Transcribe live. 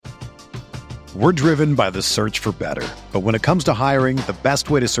We're driven by the search for better. But when it comes to hiring, the best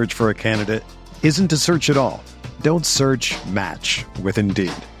way to search for a candidate isn't to search at all. Don't search, match with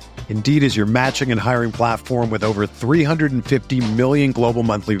Indeed. Indeed is your matching and hiring platform with over 350 million global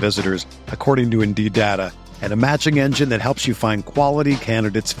monthly visitors, according to Indeed data, and a matching engine that helps you find quality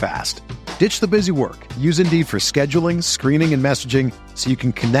candidates fast. Ditch the busy work. Use Indeed for scheduling, screening, and messaging so you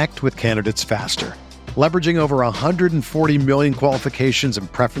can connect with candidates faster. Leveraging over 140 million qualifications and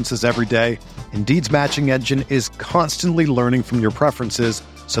preferences every day, Indeed's matching engine is constantly learning from your preferences,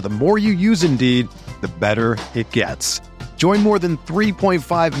 so the more you use Indeed, the better it gets. Join more than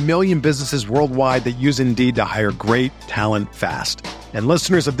 3.5 million businesses worldwide that use Indeed to hire great talent fast. And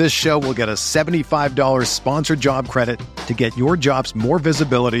listeners of this show will get a $75 sponsored job credit to get your jobs more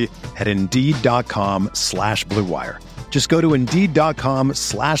visibility at Indeed.com/Blue Wire. Just go to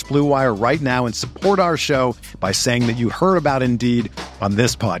Indeed.com/Blue Wire right now and support our show by saying that you heard about Indeed on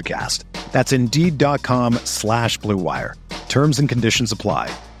this podcast. That's Indeed.com/Blue Wire. Terms and conditions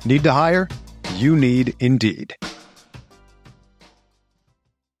apply. Need to hire? You need Indeed.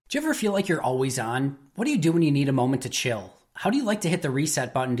 Do you ever feel like you're always on? What do you do when you need a moment to chill? How do you like to hit the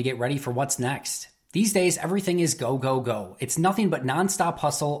reset button to get ready for what's next? These days, everything is go, go, go. It's nothing but nonstop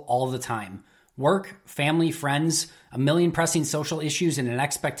hustle all the time. Work, family, friends, a million pressing social issues, and an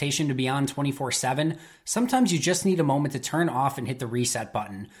expectation to be on 24/7. Sometimes you just need a moment to turn off and hit the reset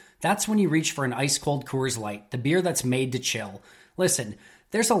button. That's when you reach for an ice-cold Coors Light, the beer that's made to chill. Listen,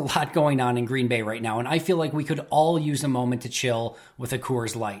 there's a lot going on in Green Bay right now, and I feel like we could all use a moment to chill with a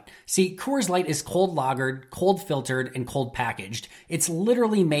Coors Light. See, Coors Light is cold lagered, cold filtered, and cold packaged. It's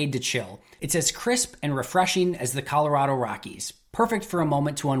literally made to chill. It's as crisp and refreshing as the Colorado Rockies. Perfect for a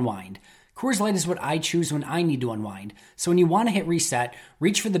moment to unwind. Coors Light is what I choose when I need to unwind. So when you want to hit reset,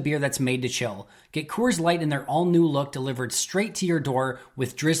 reach for the beer that's made to chill. Get Coors Light in their all-new look delivered straight to your door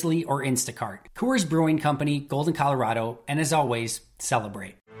with Drizzly or Instacart. Coors Brewing Company, Golden, Colorado, and as always,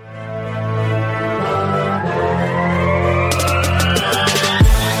 celebrate.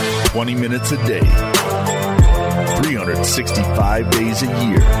 "20 minutes a day, 365 days a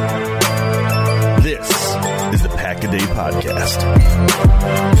year. This is the Pack-A-Day Podcast.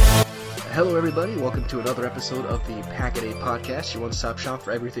 Hello everybody, welcome to another episode of the Pack-A-Day Podcast, your one-stop shop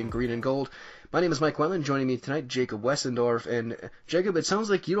for everything green and gold. My name is Mike Wendland, joining me tonight, Jacob Westendorf. And Jacob, it sounds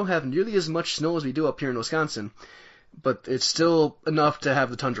like you don't have nearly as much snow as we do up here in Wisconsin, but it's still enough to have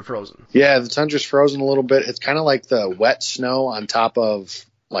the tundra frozen. Yeah, the tundra's frozen a little bit. It's kind of like the wet snow on top of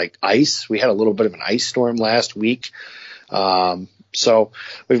like ice. We had a little bit of an ice storm last week. So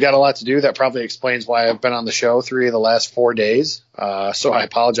we've got a lot to do. That probably explains why I've been on the show 3 of the last 4 days. So I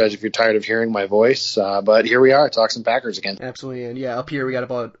apologize if you're tired of hearing my voice. But here we are, talk some Packers again. Absolutely. And yeah, up here we got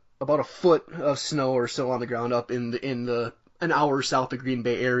about a foot of snow or so on the ground up in an hour south of Green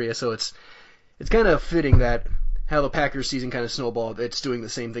Bay area. So it's kind of fitting that how the Packers season kind of snowballed. It's doing the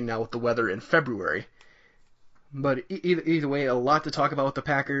same thing now with the weather in February. But either way, a lot to talk about with the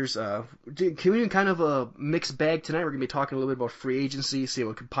Packers. Can we do kind of a mixed bag tonight? We're going to be talking a little bit about free agency, see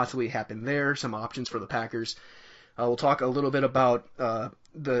what could possibly happen there, some options for the Packers. We'll talk a little bit about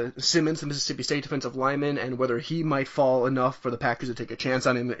the Simmons, the Mississippi State defensive lineman, and whether he might fall enough for the Packers to take a chance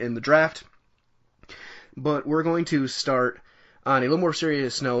on him in the draft. But we're going to start on a little more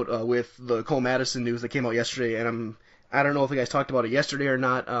serious note with the Cole Madison news that came out yesterday. And I don't know if you guys talked about it yesterday or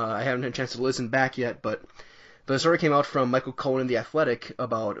not. I haven't had a chance to listen back yet, but the story came out from Michael Cohen in The Athletic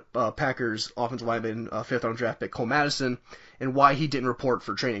about Packers offensive lineman, 5th-round draft pick Cole Madison, and why he didn't report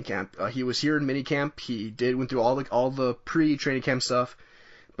for training camp. He was here in minicamp. He went through all the pre-training camp stuff,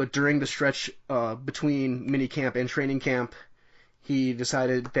 but during the stretch between minicamp and training camp, he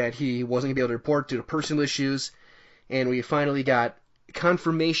decided that he wasn't going to be able to report due to personal issues, and we finally got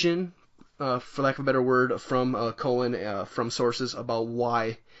confirmation, for lack of a better word, from Cohen, from sources about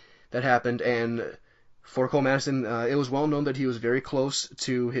why that happened. And for Cole Madison, it was well known that he was very close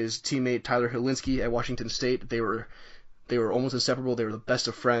to his teammate Tyler Hilinski at Washington State. They were almost inseparable. They were the best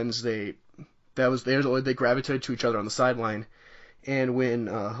of friends. They gravitated to each other on the sideline. And when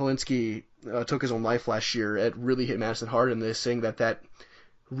Hilinski took his own life last year, it really hit Madison hard. And they're saying that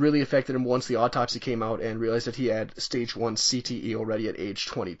really affected him once the autopsy came out and realized that he had stage 1 CTE already at age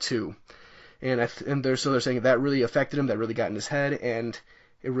 22. And they're saying that really affected him. That really got in his head, and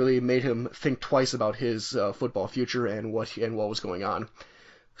it really made him think twice about his football future and what was going on.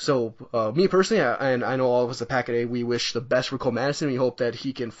 So, me personally, and I know all of us at Pack-A-Day, we wish the best for Cole Madison. We hope that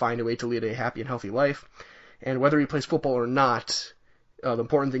he can find a way to lead a happy and healthy life. And whether he plays football or not, the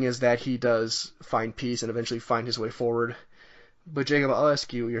important thing is that he does find peace and eventually find his way forward. But Jacob, I'll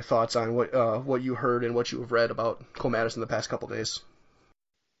ask you your thoughts on what you heard and what you have read about Cole Madison the past couple days.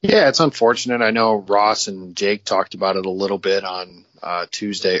 Yeah, it's unfortunate. I know Ross and Jake talked about it a little bit on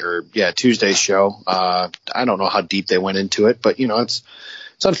Tuesday's show. I don't know how deep they went into it, but it's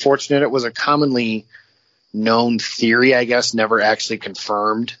unfortunate. It was a commonly known theory, I guess, never actually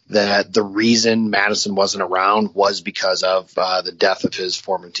confirmed, that the reason Madison wasn't around was because of the death of his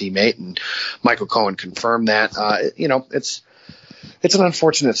former teammate, and Michael Cohen confirmed that. It's an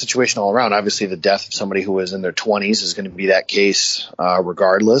unfortunate situation all around. Obviously, the death of somebody who was in their 20s is going to be that case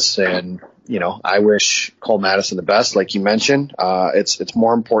regardless. And, I wish Cole Madison the best, like you mentioned. It's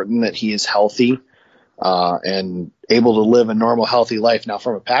more important that he is healthy and able to live a normal, healthy life. Now,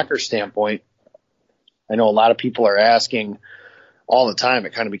 from a Packers standpoint, I know a lot of people are asking all the time.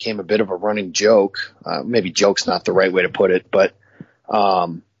 It kind of became a bit of a running joke. Maybe joke's not the right way to put it, but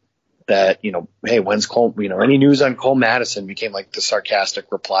that, hey, when's Cole, any news on Cole Madison became like the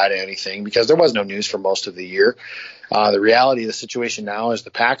sarcastic reply to anything, because there was no news for most of the year. The reality of the situation now is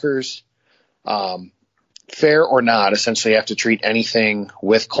the Packers, fair or not, essentially have to treat anything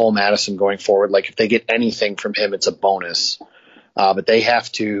with Cole Madison going forward. Like if they get anything from him, it's a bonus. But they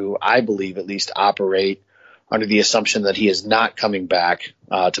have to, I believe, at least operate under the assumption that he is not coming back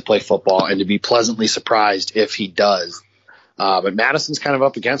to play football, and to be pleasantly surprised if he does. But Madison's kind of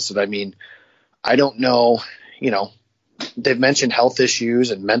up against it. I mean, I don't know, they've mentioned health issues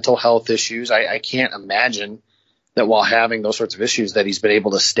and mental health issues. I can't imagine that while having those sorts of issues that he's been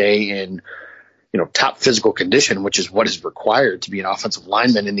able to stay in, top physical condition, which is what is required to be an offensive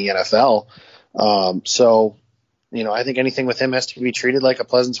lineman in the NFL. I think anything with him has to be treated like a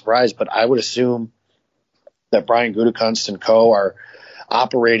pleasant surprise, but I would assume that Brian Gutekunst and co. are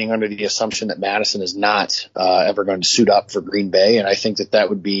operating under the assumption that Madison is not ever going to suit up for Green Bay. And I think that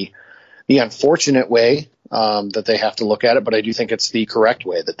would be the unfortunate way that they have to look at it, but I do think it's the correct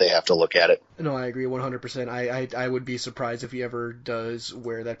way that they have to look at it. No, I agree 100%. I would be surprised if he ever does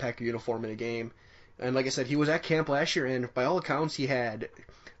wear that Packer uniform in a game. And like I said, he was at camp last year, and by all accounts, he had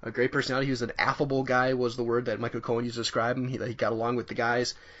a great personality. He was an affable guy, was the word that Michael Cohen used to describe him. He got along with the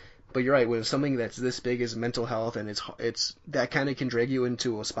guys. But you're right, when something that's this big as mental health, and it's that kind of can drag you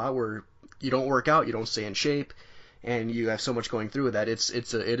into a spot where you don't work out, you don't stay in shape, and you have so much going through with that. It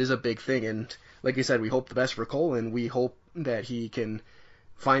is a big thing, and like you said, we hope the best for Cole, and we hope that he can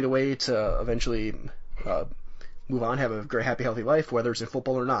find a way to eventually move on, have a great, happy, healthy life, whether it's in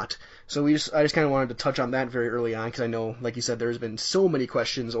football or not. So I just kind of wanted to touch on that very early on, because I know, like you said, there's been so many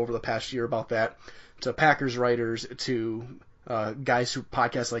questions over the past year about that, to Packers writers, to guys who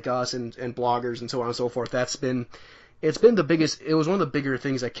podcasts like us and bloggers and so on and so forth. It's been the biggest, it was one of the bigger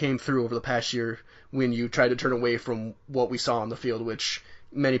things that came through over the past year when you tried to turn away from what we saw on the field, which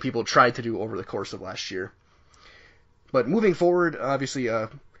many people tried to do over the course of last year. But moving forward, obviously, the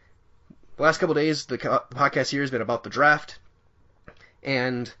last couple of days, the podcast here has been about the draft,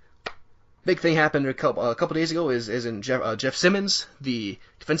 and big thing happened a couple days ago is in Jeff Simmons, the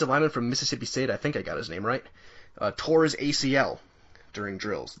defensive lineman from Mississippi State, I think I got his name right, tore his ACL during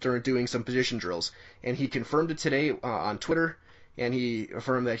doing some position drills, and he confirmed it today on Twitter, and he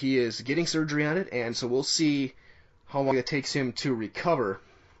affirmed that he is getting surgery on it, and so we'll see how long it takes him to recover.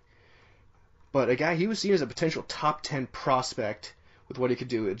 But a guy, he was seen as a potential top 10 prospect with what he could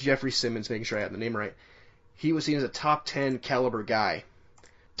do. Jeffrey Simmons, making sure I have the name right. He was seen as a top 10 caliber guy.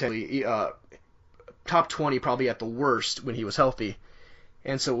 Top 20 probably at the worst when he was healthy.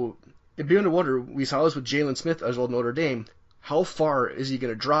 And so it'd be to wonder, we saw this with Jalen Smith as well as Notre Dame, how far is he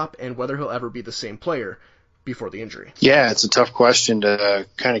going to drop and whether he'll ever be the same player before the injury? Yeah, it's a tough question to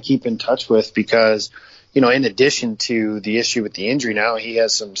kind of keep in touch with because, in addition to the issue with the injury now, he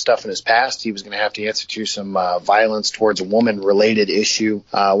has some stuff in his past. He was going to have to answer to some violence towards a woman-related issue.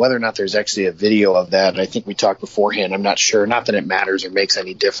 Whether or not there's actually a video of that, I think we talked beforehand. I'm not sure. Not that it matters or makes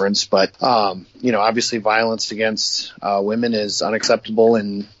any difference, but, obviously violence against women is unacceptable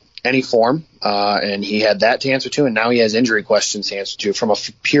in any form, and he had that to answer to, and now he has injury questions to answer to. From a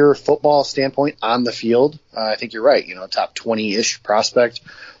pure football standpoint on the field, I think you're right. Top 20-ish prospect,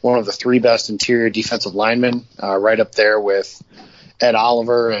 one of the three best interior defensive linemen, right up there with Ed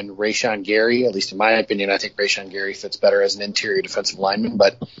Oliver and Rashawn Gary. At least in my opinion, I think Rashawn Gary fits better as an interior defensive lineman,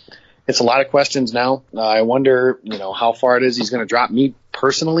 but it's a lot of questions now. I wonder, how far it is he's going to drop. Me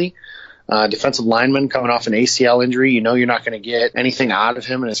personally, defensive lineman coming off an ACL injury, you're not going to get anything out of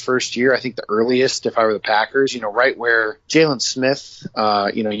him in his first year. I think the earliest, if I were the Packers, right where Jalen Smith,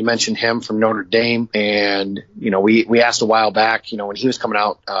 you mentioned him from Notre Dame, and, we asked a while back, when he was coming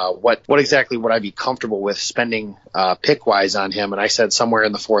out, what exactly would I be comfortable with spending pick-wise on him? And I said somewhere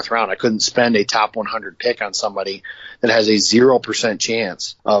in the fourth round. I couldn't spend a top 100 pick on somebody that has a 0%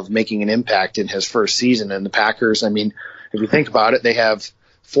 chance of making an impact in his first season. And the Packers, if you think about it, they have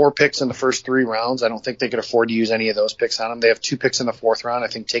 4 picks in the first 3 rounds. I don't think they could afford to use any of those picks on him. They have 2 picks in the 4th round. I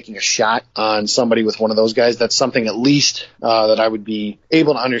think taking a shot on somebody with one of those guys, that's something at least that I would be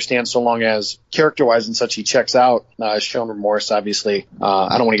able to understand, so long as character-wise and such he checks out. As shown remorse, obviously.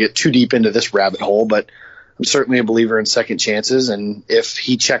 I don't want to get too deep into this rabbit hole, but I'm certainly a believer in second chances. And if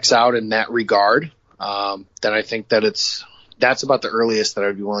he checks out in that regard, then I think that that's about the earliest that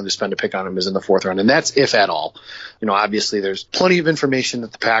I'd be willing to spend a pick on him, is in the 4th round. And that's if at all. Obviously there's plenty of information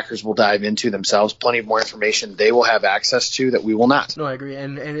that the Packers will dive into themselves, plenty of more information they will have access to that we will not. No, I agree.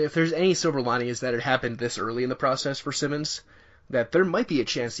 And if there's any silver lining is that it happened this early in the process for Simmons, that there might be a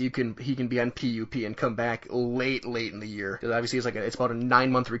chance he can be on PUP and come back late in the year. Because obviously it's about a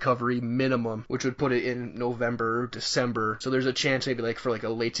 9-month recovery minimum, which would put it in November, December. So there's a chance maybe for a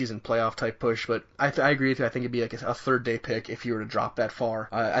late season playoff type push. But I agree with you. I think it'd be like a 3rd day pick if you were to drop that far.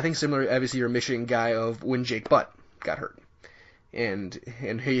 I think similar, obviously, your Michigan guy of when Jake Butt got hurt. And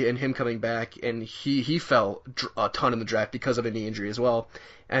him coming back, and he fell a ton in the draft because of a knee injury as well.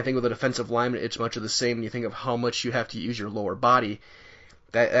 And I think with a defensive lineman, it's much of the same. When you think of how much you have to use your lower body,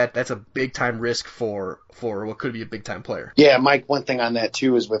 that's a big time risk for what could be a big time player. Yeah, Mike. One thing on that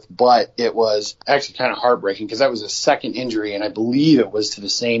too is with Butt, it was actually kind of heartbreaking because that was a second injury, and I believe it was to the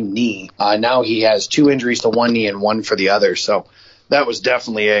same knee. Now he has 2 injuries to one knee and 1 for the other. So that was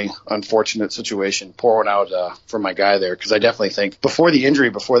definitely a unfortunate situation. Pour one out for my guy there, because I definitely think before the injury,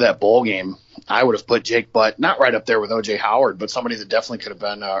 before that bowl game, I would have put Jake Butt not right up there with O.J. Howard, but somebody that definitely could have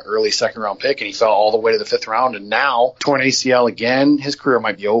been an early 2nd round pick, and he fell all the way to the 5th round, and now torn ACL again. His career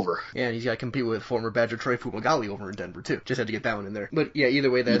might be over. Yeah, and he's got to compete with former Badger Troy Fumagalli over in Denver too. Just had to get that one in there. But yeah, either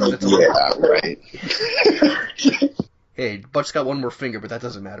way, that's right. Hey, Butt's got one more finger, but that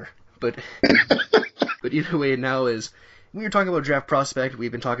doesn't matter. But either way, now is. We were talking about draft prospect.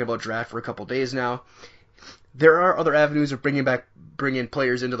 We've been talking about draft for a couple days now. There are other avenues of bringing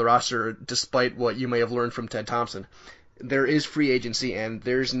players into the roster, despite what you may have learned from Ted Thompson. There is free agency, and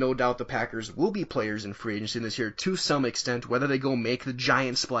there's no doubt the Packers will be players in free agency this year to some extent. Whether they go make the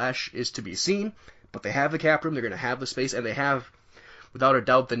giant splash is to be seen, but they have the cap room, they're going to have the space, and they have, without a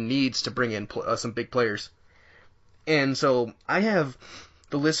doubt, the needs to bring in some big players. And so I have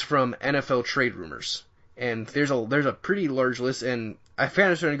the list from NFL Trade Rumors. And there's a pretty large list, and I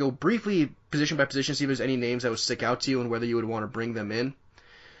found starting to go briefly position by position, see if there's any names that would stick out to you and whether you would want to bring them in.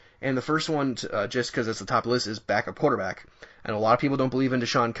 And the first one, just because it's the top of the list, is backup quarterback. I know a lot of people don't believe in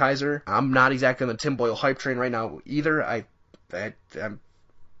DeShone Kizer. I'm not exactly on the Tim Boyle hype train right now either. I know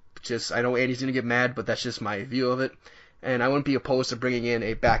Andy's going to get mad, but that's just my view of it. And I wouldn't be opposed to bringing in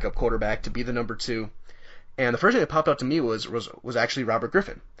a backup quarterback to be the number 2. And the first thing that popped out to me was actually Robert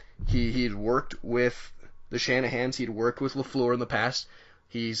Griffin. He'd worked with the Shanahans. He'd worked with LaFleur in the past.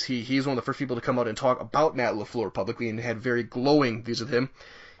 He's one of the first people to come out and talk about Matt LaFleur publicly and had very glowing views of him.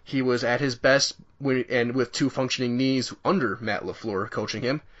 He was at his best with 2 functioning knees under Matt LaFleur coaching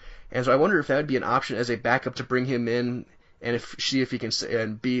him. And so I wonder if that would be an option as a backup to bring him in and see if he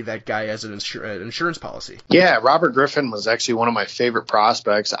can be that guy as an insurance policy. Yeah, Robert Griffin was actually one of my favorite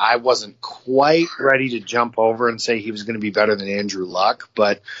prospects. I wasn't quite ready to jump over and say he was going to be better than Andrew Luck,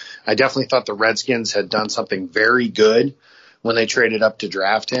 but I definitely thought the Redskins had done something very good when they traded up to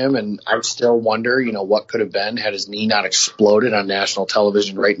draft him, and I still wonder, what could have been had his knee not exploded on national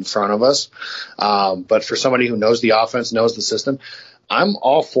television right in front of us. But for somebody who knows the offense, knows the system, I'm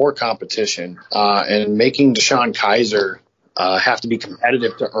all for competition, and making DeShone Kizer have to be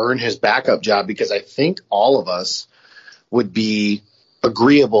competitive to earn his backup job, because I think all of us would be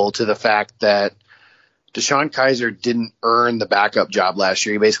agreeable to the fact that DeShone Kizer didn't earn the backup job last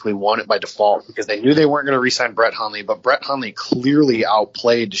year. He basically won it by default because they knew they weren't going to re-sign Brett Hundley, but Brett Hundley clearly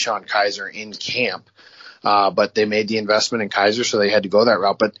outplayed DeShone Kizer in camp. But they made the investment in Kizer, so they had to go that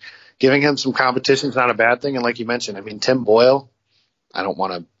route. But giving him some competition is not a bad thing. And like you mentioned, Tim Boyle, I don't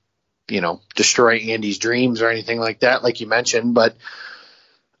want to, destroy Andy's dreams or anything like that, like you mentioned, but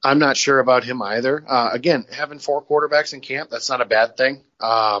I'm not sure about him either. Again, having 4 quarterbacks in camp, that's not a bad thing,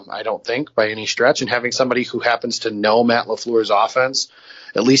 I don't think, by any stretch. And having somebody who happens to know Matt LaFleur's offense,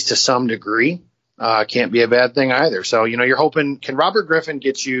 at least to some degree, can't be a bad thing either. So, you're hoping, can Robert Griffin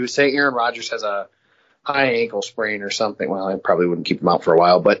get you, say Aaron Rodgers has a high ankle sprain or something? Well, I probably wouldn't keep him out for a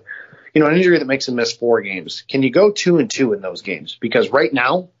while, but, an injury that makes him miss 4 games. Can you go 2-2 in those games? Because right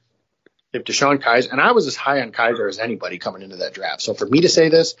now, if DeShone Kizer, and I was as high on Kizer as anybody coming into that draft. So for me to say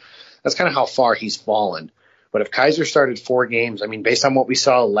this, that's kind of how far he's fallen. But if Kizer started 4 games, based on what we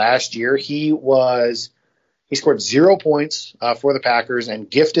saw last year, he scored 0 points for the Packers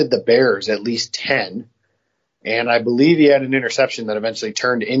and gifted the Bears at least 10. And I believe he had an interception that eventually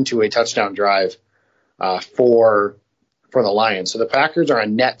turned into a touchdown drive for for the Lions. So the Packers are a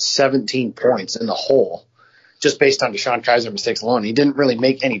net 17 points in the hole just based on DeShone Kizer mistakes alone. He didn't really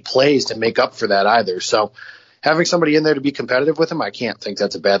make any plays to make up for that either. So having somebody in there to be competitive with him, I can't think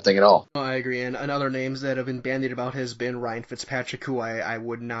that's a bad thing at all. I agree. And other names that have been bandied about has been Ryan Fitzpatrick, who I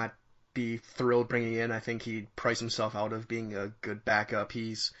would not be thrilled bringing in. I think he'd price himself out of being a good backup.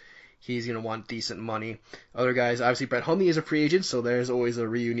 He's going to want decent money. Other guys, obviously Brett Hundley is a free agent, so there's always a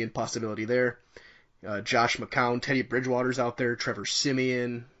reunion possibility there. Josh McCown, Teddy Bridgewater's out there, Trevor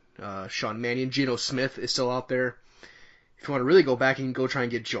Siemian, Sean Mannion, Geno Smith is still out there. If you want to really go back, you can go try and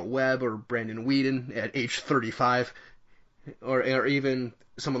get Joe Webb or Brandon Weeden at age 35, or even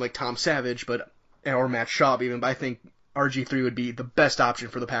someone like Tom Savage, or Matt Schaub even. But I think RG3 would be the best option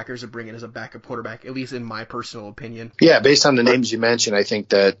for the Packers to bring in as a backup quarterback, at least in my personal opinion. Yeah, based on the names you mentioned, I think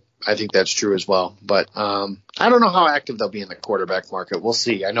that's true as well. But I don't know how active they'll be in the quarterback market. We'll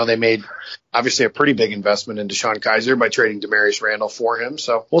see. I know they made obviously a pretty big investment in DeShone Kizer by trading Demarius Randall for him.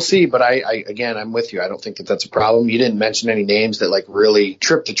 So we'll see. But again, I'm with you. I don't think that's a problem. You didn't mention any names that like really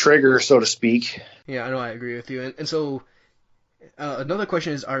tripped the trigger, so to speak. Yeah, I know. I agree with you. And so another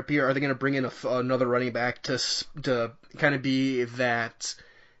question is, are they going to bring in another running back to kind of be that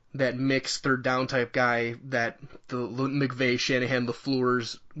mixed third down type guy that the McVay, Shanahan,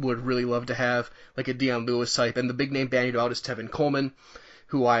 LaFleur's would really love to have, like a Deion Lewis type? And the big name bandied about is Tevin Coleman,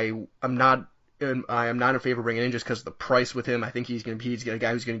 who I am not in favor of bringing in just because of the price with him. I think he's a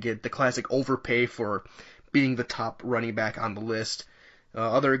guy who's going to get the classic overpay for being the top running back on the list.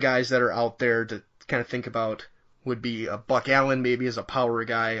 Other guys that are out there to kind of think about would be Buck Allen, maybe as a power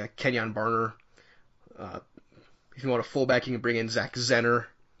guy, Kenyon Barner. If you want a fullback, you can bring in Zach Zenner.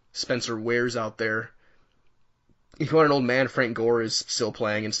 Spencer Ware's out there. If you want an old man, Frank Gore is still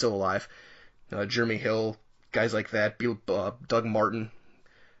playing and still alive. Jeremy Hill, guys like that. Doug Martin.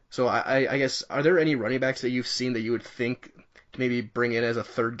 So I guess, are there any running backs that you've seen that you would think to maybe bring in as a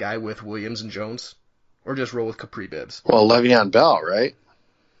third guy with Williams and Jones? Or just roll with Capri Bibbs? Well, Le'Veon Bell, right?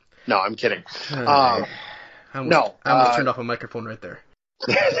 No, I'm kidding. I almost turned off a microphone right there.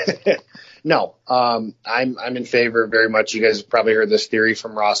 No, I'm in favor very much. You guys have probably heard this theory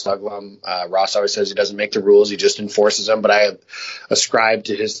from Ross Uglum. Ross always says he doesn't make the rules, he just enforces them. But I have ascribed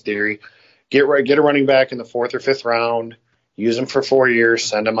to his theory. Get a running back in the 4th or 5th round, use them for 4 years,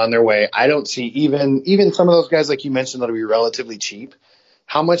 send them on their way. I don't see even some of those guys like you mentioned that'll be relatively cheap.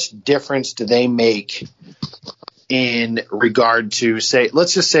 How much difference do they make in regard to, say,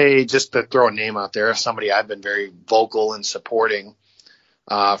 let's just say, just to throw a name out there, somebody I've been very vocal in supporting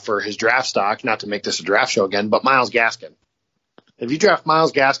for his draft stock, not to make this a draft show again, but Myles Gaskin. If you draft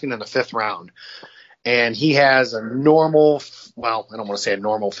Myles Gaskin in the 5th round and he has a normal, well, I don't want to say a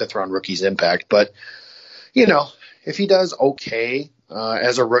normal 5th round rookie's impact, but, you know, if he does okay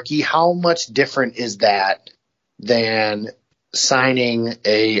as a rookie, how much different is that than signing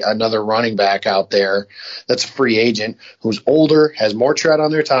another running back out there that's a free agent who's older, has more tread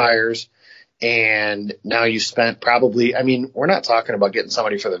on their tires, and now you spent probably, I mean, we're not talking about getting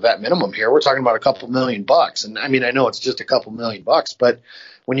somebody for the vet minimum here. We're talking about a couple $1,000,000. And I mean, I know it's just a couple $1,000,000, but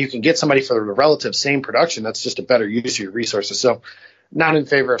when you can get somebody for the relative same production, that's just a better use of your resources. So not in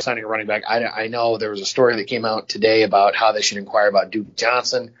favor of signing a running back. I know there was a story that came out today about how they should inquire about Duke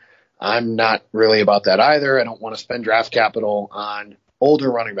Johnson. I'm not really about that either. I don't want to spend draft capital on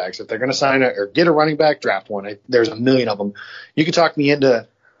older running backs. If they're going to sign or get a running back, draft one. There's a million of them. You can talk me into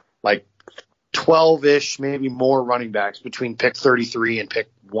like 12-ish, maybe more running backs between pick 33 and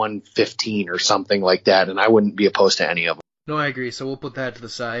pick 115 or something like that, and I wouldn't be opposed to any of them. No, I agree. So we'll put that to the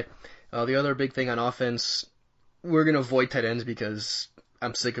side. The other big thing on offense, we're going to avoid tight ends because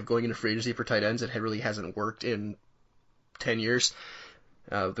I'm sick of going into free agency for tight ends. It really hasn't worked in 10 years.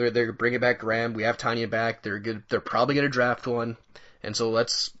 They're bringing back Graham. We have Tanya back. They're good. They're probably going to draft one. And so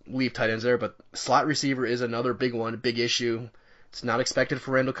let's leave tight ends there. But slot receiver is another big one, a big issue. It's not expected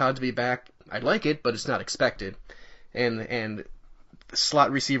for Randall Cobb to be back. I'd like it, but it's not expected. And the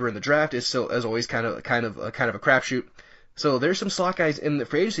slot receiver in the draft is still, as always, kind of a crapshoot. So there's some slot guys in the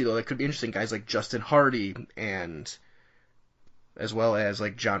free agency though that could be interesting. Guys like Justin Hardy and as well as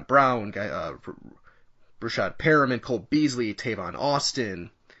like John Brown, Rashad Perriman, Cole Beasley, Tavon Austin,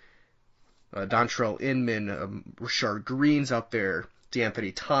 Dontrell Inman, Rashard Green's out there,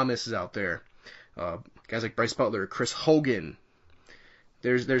 DeAnthony Thomas is out there, guys like Bryce Butler, Chris Hogan.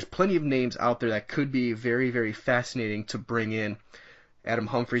 There's plenty of names out there that could be very, very fascinating to bring in. Adam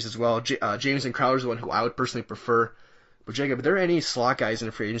Humphries as well. Jameson Crowder's the one who I would personally prefer. But Jacob, are there any slot guys in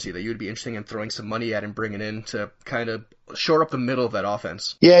the free agency that you would be interested in throwing some money at and bringing in to kind of shore up the middle of that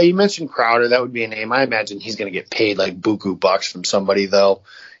offense? Yeah, you mentioned Crowder. That would be a name. I imagine he's going to get paid like buku bucks from somebody, though.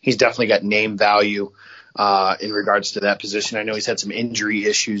 He's definitely got name value. in regards to that position. I know he's had some injury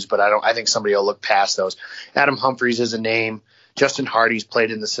issues, but I think somebody will look past those. Adam Humphries is a name. Justin Hardy's played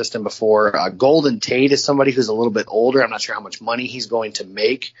in the system before. Golden Tate is somebody who's a little bit older. I'm not sure how much money he's going to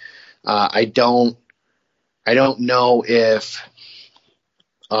make. I don't know if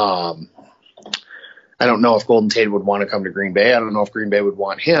Golden Tate would want to come to Green Bay. I don't know if Green Bay would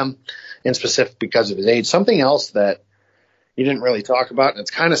want him in specific because of his age. Something else that you didn't really talk about, and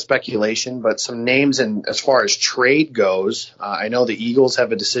it's kind of speculation, but some names in as far as trade goes. I know the Eagles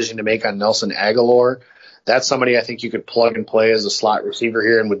have a decision to make on Nelson Aguilar. That's somebody I think you could plug and play as a slot receiver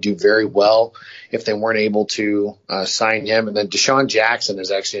here and would do very well if they weren't able to sign him. And then Deshaun Jackson is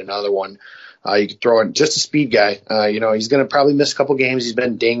actually another one. You could throw in just a speed guy. He's going to probably miss a couple games. He's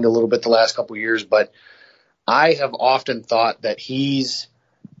been dinged a little bit the last couple years, but I have often thought that he's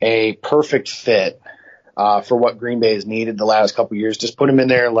a perfect fit for what Green Bay has needed the last couple years. Just put him in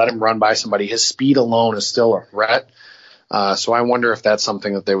there and let him run by somebody. His speed alone is still a threat. So I wonder if that's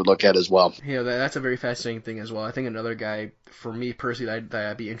something that they would look at as well. Yeah, that's a very fascinating thing as well. I think another guy, for me personally, that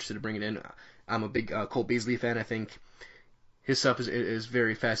I'd be interested in bringing in, I'm a big Cole Beasley fan. I think his stuff is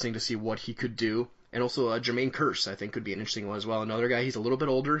very fascinating to see what he could do. And also Jermaine Kearse, I think, could be an interesting one as well. Another guy, he's a little bit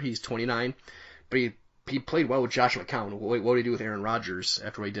older. He's 29, but he played well with Josh McCown. What did he do with Aaron Rodgers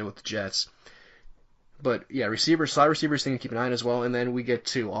after what he did with the Jets? But yeah, slot receivers thing to keep an eye on as well. And then we get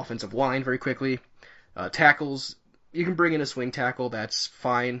to offensive line very quickly. Tackles. You can bring in a swing tackle, that's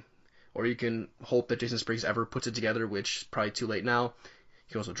fine. Or you can hope that Jason Spriggs ever puts it together, which is probably too late now.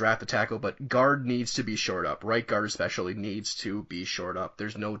 You can also draft a tackle, but guard needs to be shored up. Right guard especially needs to be shored up.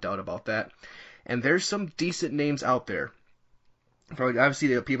 There's no doubt about that. And there's some decent names out there. Obviously,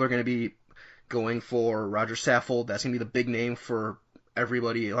 people are going to be going for Roger Saffold. That's going to be the big name for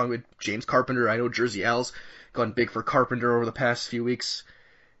everybody, along with James Carpenter. I know Jersey Al's gone big for Carpenter over the past few weeks.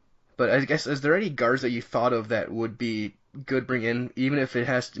 But I guess, is there any guards that you thought of that would be good bring in, even if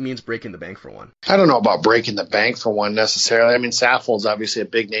it means breaking the bank for one? I don't know about breaking the bank for one necessarily. I mean, Saffold's obviously a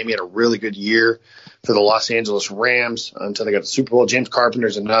big name. He had a really good year for the Los Angeles Rams until they got the Super Bowl. James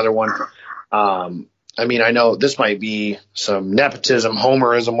Carpenter's another one. I know this might be some nepotism,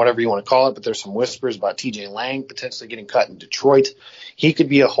 homerism, whatever you want to call it, but there's some whispers about TJ Lang potentially getting cut in Detroit. He could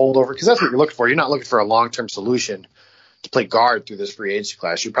be a holdover because that's what you're looking for. You're not looking for a long-term solution to play guard through this free agency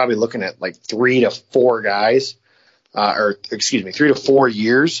class. You're probably looking at like 3 to 4 guys, 3 to 4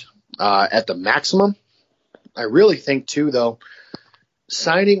 years at the maximum. I really think, too, though,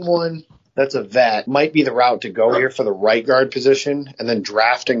 signing one that's a vet might be the route to go here for the right guard position, and then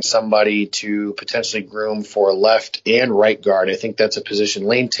drafting somebody to potentially groom for left and right guard. I think that's a position.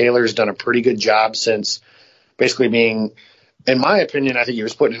 Lane Taylor's done a pretty good job since basically being – in my opinion, I think he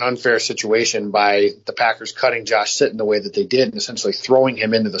was put in an unfair situation by the Packers cutting Josh Sitton the way that they did and essentially throwing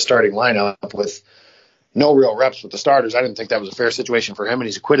him into the starting lineup with no real reps with the starters. I didn't think that was a fair situation for him, and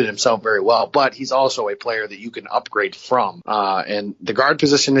he's acquitted himself very well. But he's also a player that you can upgrade from. And the guard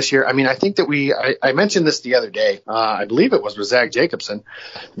position this year, I think that I mentioned this the other day. I believe it was with Zach Jacobson,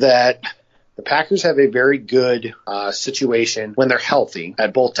 that the Packers have a very good situation when they're healthy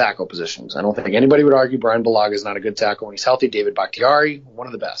at both tackle positions. I don't think anybody would argue Brian Bulaga is not a good tackle when he's healthy. David Bakhtiari, one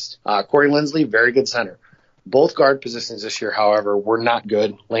of the best. Corey Linsley, very good center. Both guard positions this year, however, were not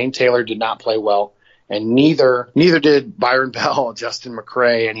good. Lane Taylor did not play well, and neither did Byron Bell, Justin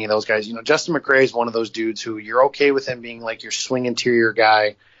McCray, any of those guys. Justin McCray is one of those dudes who you're okay with him being like your swing interior guy,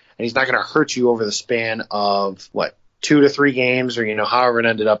 and he's not going to hurt you over the span of 2 to 3 games, or however it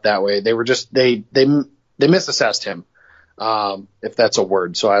ended up that way. They were just they misassessed him, if that's a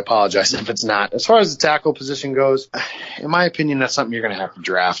word. So I apologize if it's not. As far as the tackle position goes, in my opinion, that's something you're going to have to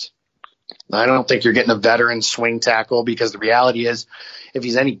draft. I don't think you're getting a veteran swing tackle, because the reality is, if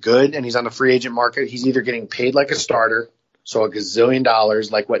he's any good and he's on the free agent market, he's either getting paid like a starter, so $1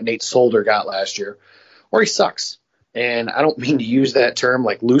 gazillion like what Nate Solder got last year, or he sucks. And I don't mean to use that term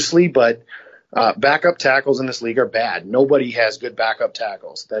loosely, but backup tackles in this league are bad. Nobody has good backup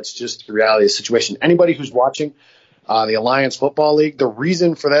tackles. That's just the reality of the situation. Anybody who's watching the Alliance Football League, the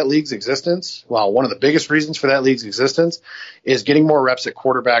reason for that league's existence, one of the biggest reasons for that league's existence, is getting more reps at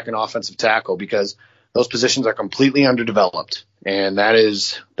quarterback and offensive tackle, because those positions are completely underdeveloped. And that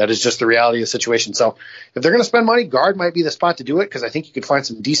is just the reality of the situation. So if they're going to spend money, guard might be the spot to do it, because I think you could find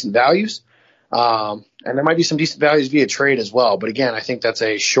some decent values. And there might be some decent values via trade as well. But again, I think that's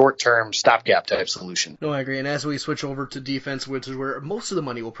a short-term stopgap type solution. No, I agree. And as we switch over to defense, which is where most of the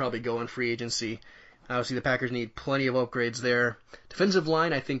money will probably go in free agency, obviously the Packers need plenty of upgrades there. Defensive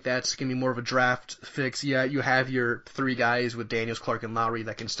line, I think that's going to be more of a draft fix. Yeah, you have your 3 guys with Daniels, Clark, and Lowry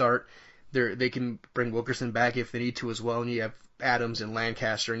that can start. They can bring Wilkerson back if they need to as well, and you have Adams and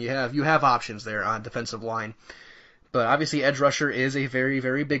Lancaster, and you have options there on defensive line. But obviously edge rusher is a very,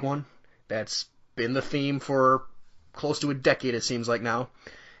 very big one. That's been the theme for close to a decade, it seems like now.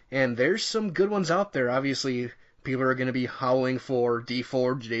 And there's some good ones out there. Obviously, people are going to be howling for Dee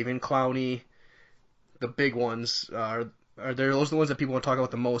Ford, Jadeveon Clowney. The big ones those are the ones that people want to talk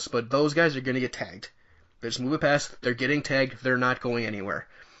about the most, but those guys are going to get tagged. They just move it past. They're getting tagged. They're not going anywhere.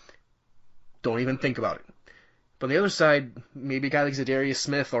 Don't even think about it. But on the other side, maybe a guy like Zadarius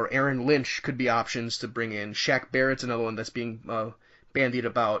Smith or Aaron Lynch could be options to bring in. Shaq Barrett's another one that's being bandied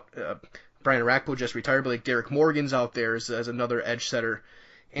about. Brian Arakpo just retired, but like Derek Morgan's out there as another edge setter.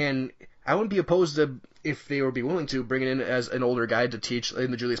 And I wouldn't be opposed to, if they would be willing to, bring it in as an older guy to teach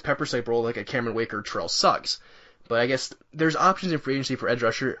in the Julius Peppers-type role like a Cameron Wake or Terrell Suggs. But I guess there's options in free agency for edge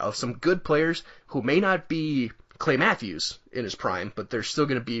rusher of some good players who may not be Clay Matthews in his prime, but they're still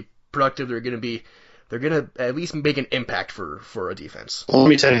going to be productive. They're going to at least make an impact for a defense. Well, let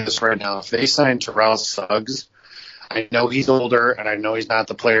me tell you this right now. If they sign Terrell Suggs, I know he's older, and I know he's not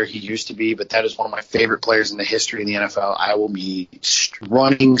the player he used to be, but that is one of my favorite players in the history of the NFL. I will be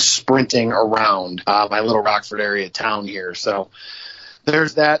running, sprinting around my little Rockford area town here. So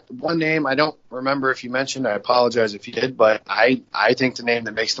there's that one name. I don't remember if you mentioned. I apologize if you did, but I think the name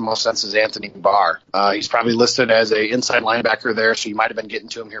that makes the most sense is Anthony Barr. He's probably listed as an inside linebacker there, so you might have been getting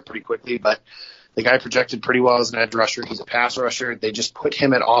to him here pretty quickly, but the guy projected pretty well as an edge rusher. He's a pass rusher. They just put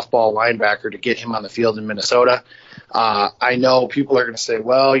him at off-ball linebacker to get him on the field in Minnesota. I know people are going to say,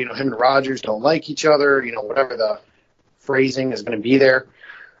 well, him and Rodgers don't like each other, whatever the phrasing is going to be there.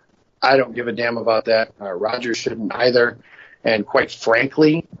 I don't give a damn about that. Rodgers shouldn't either. And quite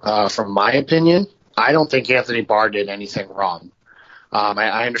frankly, from my opinion, I don't think Anthony Barr did anything wrong.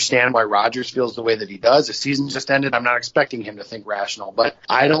 I understand why Rodgers feels the way that he does. The season just ended. I'm not expecting him to think rational, but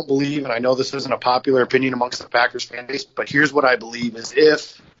I don't believe, and I know this isn't a popular opinion amongst the Packers fan base, but here's what I believe is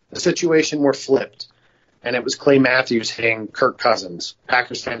if the situation were flipped and it was Clay Matthews hitting Kirk Cousins,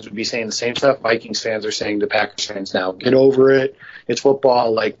 Packers fans would be saying the same stuff Vikings fans are saying to Packers fans now. Get over it. It's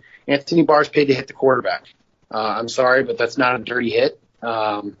football. Like, Anthony Barr's paid to hit the quarterback. I'm sorry, but that's not a dirty hit.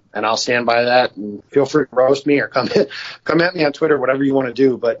 And I'll stand by that, and feel free to roast me or come at me on Twitter, whatever you want to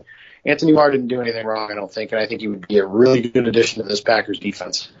do. But Anthony Barr didn't do anything wrong, I don't think, and I think he would be a really good addition to this Packers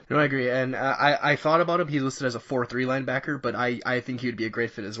defense. No, I agree, and I thought about him. He's listed as a 4-3 linebacker, but I think he would be a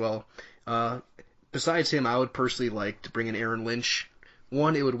great fit as well. Besides him, I would personally like to bring in Aaron Lynch.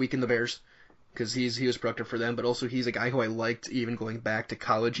 One, it would weaken the Bears, because he was productive for them, but also he's a guy who I liked even going back to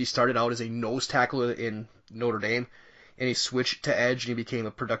college. He started out as a nose tackle in Notre Dame, and he switched to edge, and he became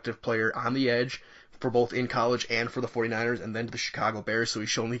a productive player on the edge for both in college and for the 49ers, and then to the Chicago Bears, so he's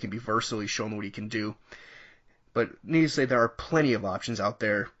shown he can be versatile, he's shown what he can do. But needless to say, there are plenty of options out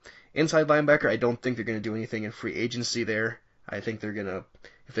there. Inside linebacker, I don't think they're going to do anything in free agency there. I think they're going to,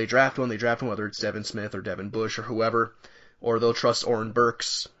 if they draft one, whether it's Devin Smith or Devin Bush or whoever, or they'll trust Oren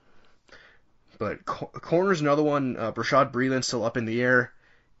Burks. But corner's another one. Brashad Breeland's still up in the air,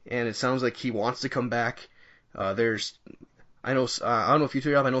 and it sounds like he wants to come back. I don't know if you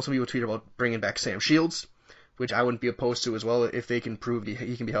tweeted off. I know some people tweeted about bringing back Sam Shields, which I wouldn't be opposed to as well if they can prove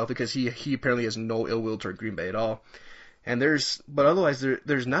he can be healthy, because he apparently has no ill will toward Green Bay at all. And but otherwise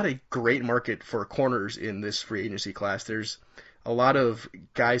there's not a great market for corners in this free agency class. There's a lot of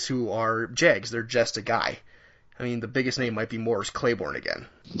guys who are Jags. They're just a guy. I mean, the biggest name might be Morris Claiborne again.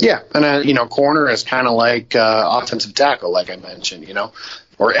 Yeah, and corner is kind of like offensive tackle, like I mentioned,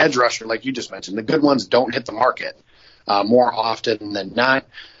 or edge rusher, like you just mentioned. The good ones don't hit the market more often than not.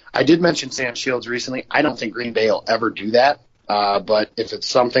 I did mention Sam Shields recently. I don't think Green Bay will ever do that, but if it's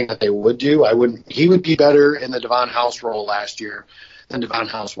something that they would do, he would be better in the Devon House role last year than Devon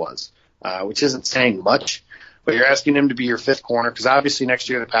House was, which isn't saying much, but you're asking him to be your fifth corner, because obviously next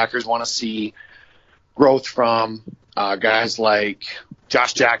year the Packers want to see growth from guys like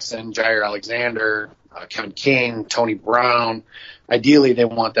Josh Jackson, Jair Alexander, Kevin King, Tony Brown. Ideally, they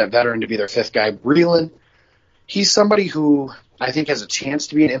want that veteran to be their fifth guy. Breeland, he's somebody who I think has a chance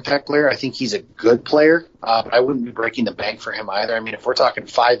to be an impact player. I think he's a good player, but I wouldn't be breaking the bank for him either. I mean, if we're talking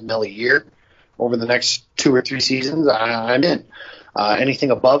 $5 million a year over the next 2 or 3 seasons, I'm in.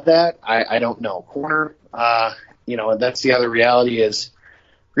 Anything above that, I don't know. Corner, that's the other reality is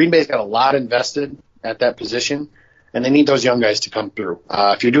Green Bay's got a lot invested at that position, and they need those young guys to come through.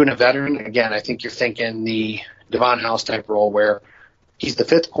 If you're doing a veteran, again, I think you're thinking the Devon House type role where he's the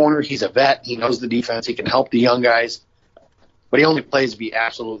fifth corner, he's a vet, he knows the defense, he can help the young guys, but he only plays if he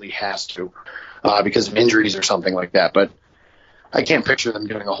absolutely has to because of injuries or something like that. But I can't picture them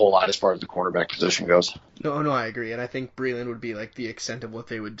doing a whole lot as far as the cornerback position goes. No, I agree, and I think Breeland would be like the extent of what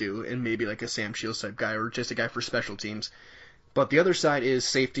they would do, and maybe like a Sam Shields type guy or just a guy for special teams. But the other side is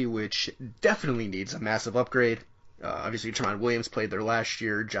safety, which definitely needs a massive upgrade. Obviously, Tramon Williams played there last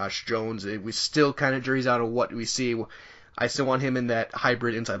year. Josh Jones, we still kind of jury's out of what we see. I still want him in that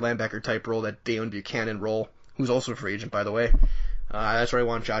hybrid inside linebacker type role, that Dalen Buchanan role, who's also a free agent, by the way. That's where I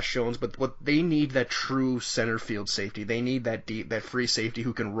want Josh Jones. But what they need, that true center field safety. They need that deep, that free safety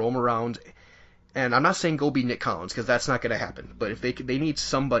who can roam around. And I'm not saying go be Nick Collins, because that's not going to happen. But if they need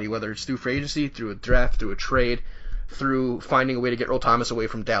somebody, whether it's through free agency, through a draft, through a trade, through finding a way to get Earl Thomas away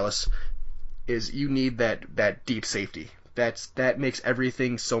from Dallas, is you need that deep safety. That makes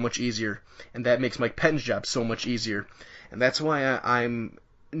everything so much easier, and that makes Mike Pettine's job so much easier. And that's why I'm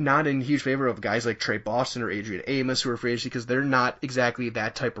not in huge favor of guys like Trey Boston or Adrian Amos who are free agency, because they're not exactly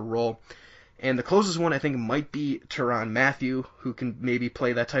that type of role. And the closest one I think might be Tyrann Mathieu, who can maybe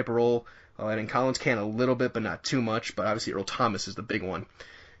play that type of role. And then Collins can a little bit, but not too much. But obviously Earl Thomas is the big one.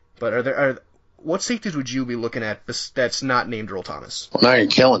 But what safeties would you be looking at that's not named Earl Thomas? Well, now you're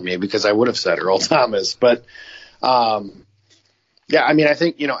killing me, because I would have said Earl Thomas. But, yeah, I mean, I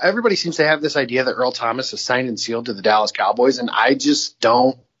think, everybody seems to have this idea that Earl Thomas is signed and sealed to the Dallas Cowboys, and I just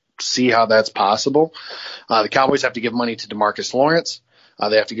don't see how that's possible. The Cowboys have to give money to DeMarcus Lawrence.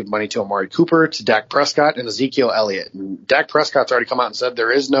 They have to give money to Amari Cooper, to Dak Prescott, and Ezekiel Elliott. And Dak Prescott's already come out and said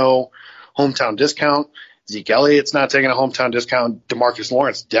there is no hometown discount. Zeke Elliott's not taking a hometown discount. DeMarcus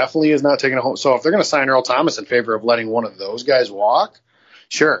Lawrence definitely is not taking a home. So if they're going to sign Earl Thomas in favor of letting one of those guys walk,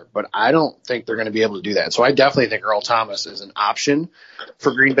 sure. But I don't think they're going to be able to do that. So I definitely think Earl Thomas is an option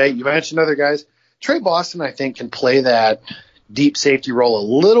for Green Bay. You mentioned other guys. Trey Boston, I think, can play that deep safety role a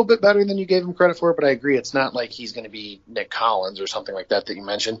little bit better than you gave him credit for, but I agree it's not like he's going to be Nick Collins or something like that you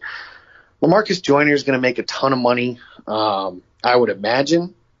mentioned. LaMarcus Joyner is going to make a ton of money, I would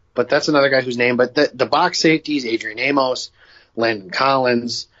imagine, but that's another guy whose name. But the box safeties, Adrian Amos, Landon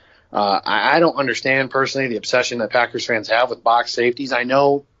Collins, I don't understand personally the obsession that Packers fans have with box safeties. I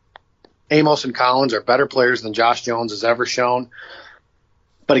know Amos and Collins are better players than Josh Jones has ever shown.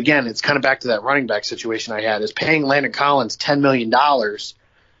 But again, it's kind of back to that running back situation I had. Is paying Landon Collins $10 million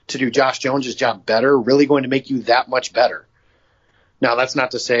to do Josh Jones' job better really going to make you that much better? Now, that's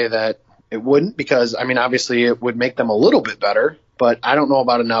not to say that it wouldn't, because, I mean, obviously it would make them a little bit better, but I don't know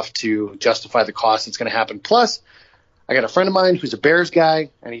about enough to justify the cost that's going to happen. Plus, I got a friend of mine who's a Bears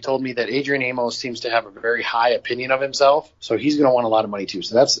guy, and he told me that Adrian Amos seems to have a very high opinion of himself, so he's going to want a lot of money too.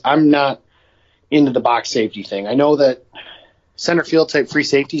 So I'm not into the box safety thing. I know that center field type free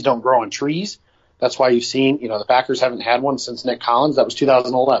safeties don't grow on trees. That's why you've seen, the Packers haven't had one since Nick Collins. That was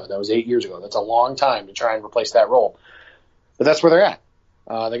 2011. That was 8 years ago. That's a long time to try and replace that role. But that's where they're at.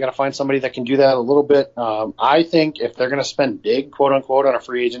 They got to find somebody that can do that a little bit. I think if they're going to spend big, quote unquote, on a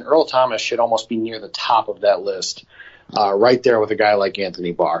free agent, Earl Thomas should almost be near the top of that list, right there with a guy like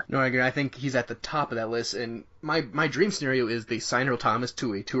Anthony Barr. No, I agree. I think he's at the top of that list. And my dream scenario is they sign Earl Thomas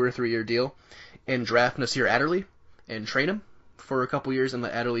to a 2 or 3 year deal and draft Nasir Adderley and train him for a couple years and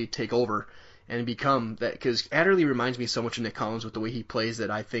let Adderley take over and become that, because Adderley reminds me so much of Nick Collins with the way he plays,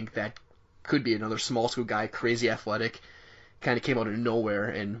 that I think that could be another small school guy, crazy athletic, kind of came out of nowhere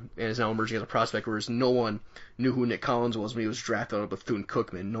and is now emerging as a prospect, whereas no one knew who Nick Collins was when he was drafted out of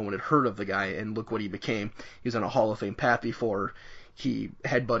Bethune-Cookman. No one had heard of the guy, and look what he became. He was on a Hall of Fame path before he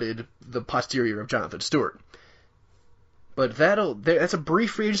headbutted the posterior of Jonathan Stewart. But that's a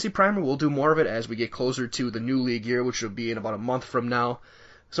brief free agency primer. We'll do more of it as we get closer to the new league year, which will be in about a month from now.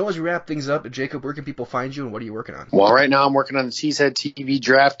 So as we wrap things up, Jacob, where can people find you and what are you working on? Well, right now I'm working on the Cheesehead TV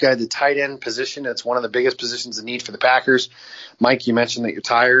Draft Guide, the tight end position. It's one of the biggest positions in need for the Packers. Mike, you mentioned that you're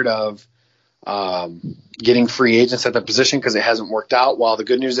tired of getting free agents at that position because it hasn't worked out. Well, the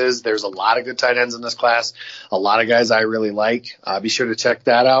good news is there's a lot of good tight ends in this class, a lot of guys I really like. Be sure to check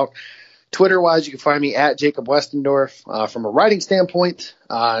that out. Twitter-wise, you can find me at Jacob Westendorf. From a writing standpoint,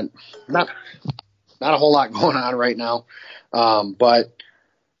 not a whole lot going on right now, but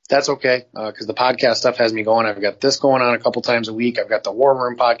that's okay because the podcast stuff has me going. I've got this going on a couple times a week. I've got the War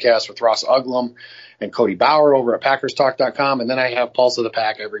Room podcast with Ross Uglum and Cody Bauer over at PackersTalk.com, and then I have Pulse of the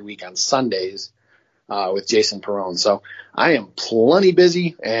Pack every week on Sundays with Jason Perrone. So I am plenty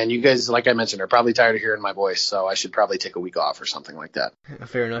busy, and you guys, like I mentioned, are probably tired of hearing my voice, so I should probably take a week off or something like that.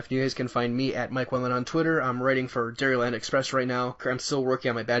 Fair enough. You guys can find me at Mike Wendland on Twitter. I'm writing for Dairyland Express right now. I'm still working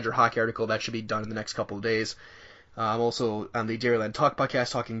on my Badger hockey article. That should be done in the next couple of days. I'm also on the Dairyland Talk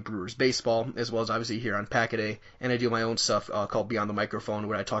podcast talking Brewers baseball, as well as obviously here on Pack-A-Day, and I do my own stuff called Beyond the Microphone,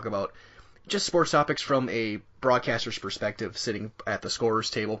 where I talk about just sports topics from a broadcaster's perspective, sitting at the scorer's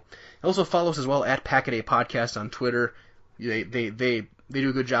table. Also follow us as well at Pack-A-Day Podcast on Twitter. They do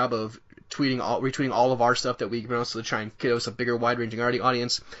a good job of retweeting all of our stuff that we promote to try and get us a bigger, wide-ranging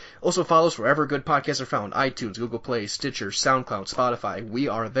audience. Also follow us wherever good podcasts are found: iTunes, Google Play, Stitcher, SoundCloud, Spotify. We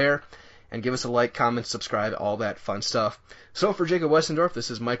are there. And give us a like, comment, subscribe, all that fun stuff. So for Jacob Westendorf,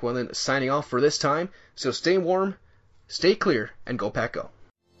 this is Mike Wendland signing off for this time. So stay warm, stay clear, and go Pack Go.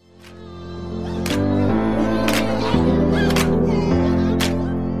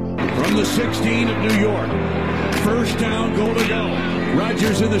 From the 16 of New York, first down, goal to go.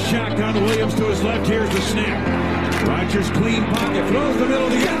 Rodgers in the shotgun, Williams to his left, here's the snap. Rodgers clean pocket, throws the middle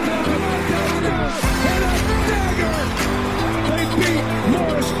of the end zone, and a dagger! They beat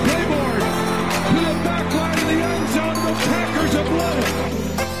Morris Claiborne to the back line of the end zone. The Packers have won it.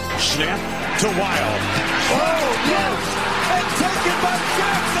 Snap to Wild. Oh, yes! And taken by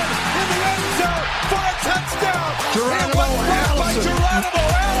Jackson in the end zone for a touchdown. Geronimo Allison.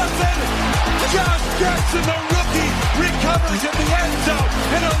 Josh Jackson, the rookie, recovers in the end zone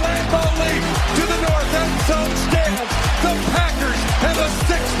in a Lambeau leap to the north end zone stands. The Packers have a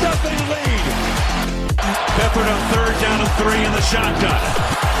 6-0 lead. Beathard on third down and 3 in the shotgun.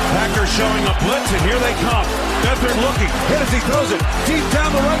 Packers showing a blitz, and here they come. Beathard looking, hit as he throws it deep down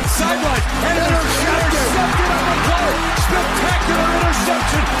the right sideline. And intercepted on the play. Spectacular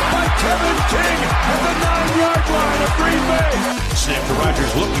interception by Kevin King at the 9-yard line of Green Bay. Snap to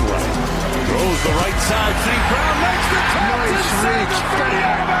Rodgers looking right. Throws the right side. St. Brown makes the catch inside the 30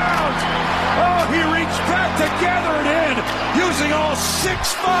 out of bounds. Oh, he reached back to gather it in, using all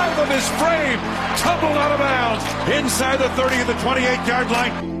 6'5" of his frame. Tumbled out of bounds inside the 30 at the 28-yard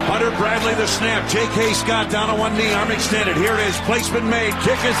line. Hunter Bradley the snap. J.K. Scott down on one knee, arm extended. Here it is. Placement made.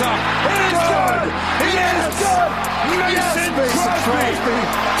 Kick is up. It is good. It is good. Mason Crosby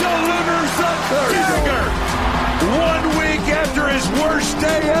delivers the dagger. 1 week after his worst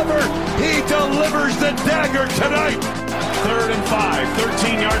day ever, he delivers the dagger tonight. 3rd and 5,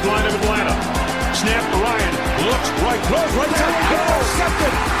 13-yard line of Atlanta. Snap, Ryan looks right, close, right side,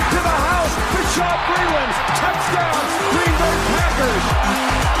 intercepted to the house. Bishop Breeland, touchdown, Green Bay Packers.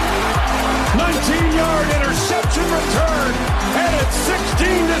 19-yard interception return, and it's 16-7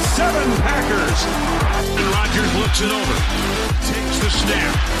 Packers. And Rodgers looks it over, takes the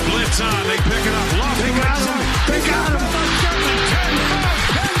snap, blitz on, they pick it up, lost the right side. They got him. 10,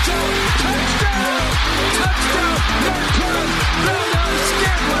 5, touchdown, Marquez,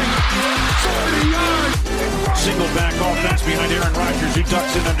 Scantling, 40 yards. Single back offense behind Aaron Rodgers, who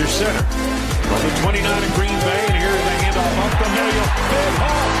ducks in under center. From the 29 of Green Bay, and here's the handoff up the middle. Big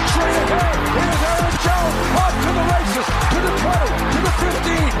Hall, straight ahead. Here's Aaron Jones, off to the races, to the 20, to the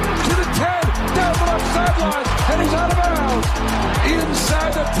 15, to the 10, down the left sideline, and he's out of bounds.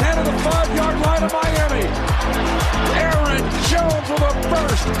 Inside the 10 of the 5-yard line of Miami. Aaron Jones with a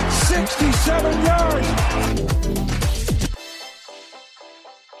burst, 67 yards.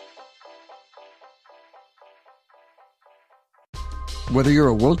 Whether you're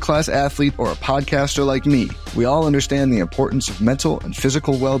a world-class athlete or a podcaster like me, we all understand the importance of mental and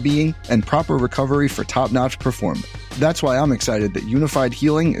physical well-being and proper recovery for top-notch performance. That's why I'm excited that Unified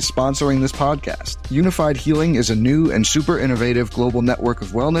Healing is sponsoring this podcast. Unified Healing is a new and super innovative global network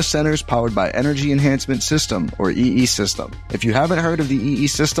of wellness centers powered by Energy Enhancement System, or EE System. If you haven't heard of the EE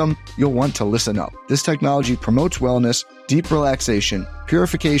System, you'll want to listen up. This technology promotes wellness, deep relaxation,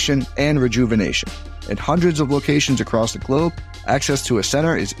 purification, and rejuvenation. At hundreds of locations across the globe, access to a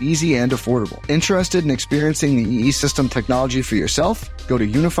center is easy and affordable. Interested in experiencing the EE System technology for yourself? Go to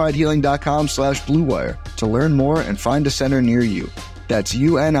unifiedhealing.com/bluewire to learn more and find a center near you. That's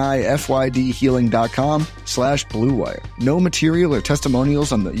unifydhealing.com/bluewire. No material or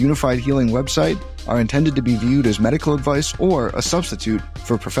testimonials on the Unified Healing website are intended to be viewed as medical advice or a substitute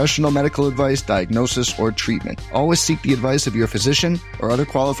for professional medical advice, diagnosis, or treatment. Always seek the advice of your physician or other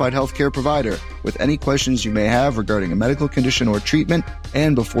qualified healthcare provider with any questions you may have regarding a medical condition or treatment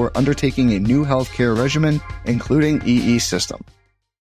and before undertaking a new healthcare regimen, including EE System.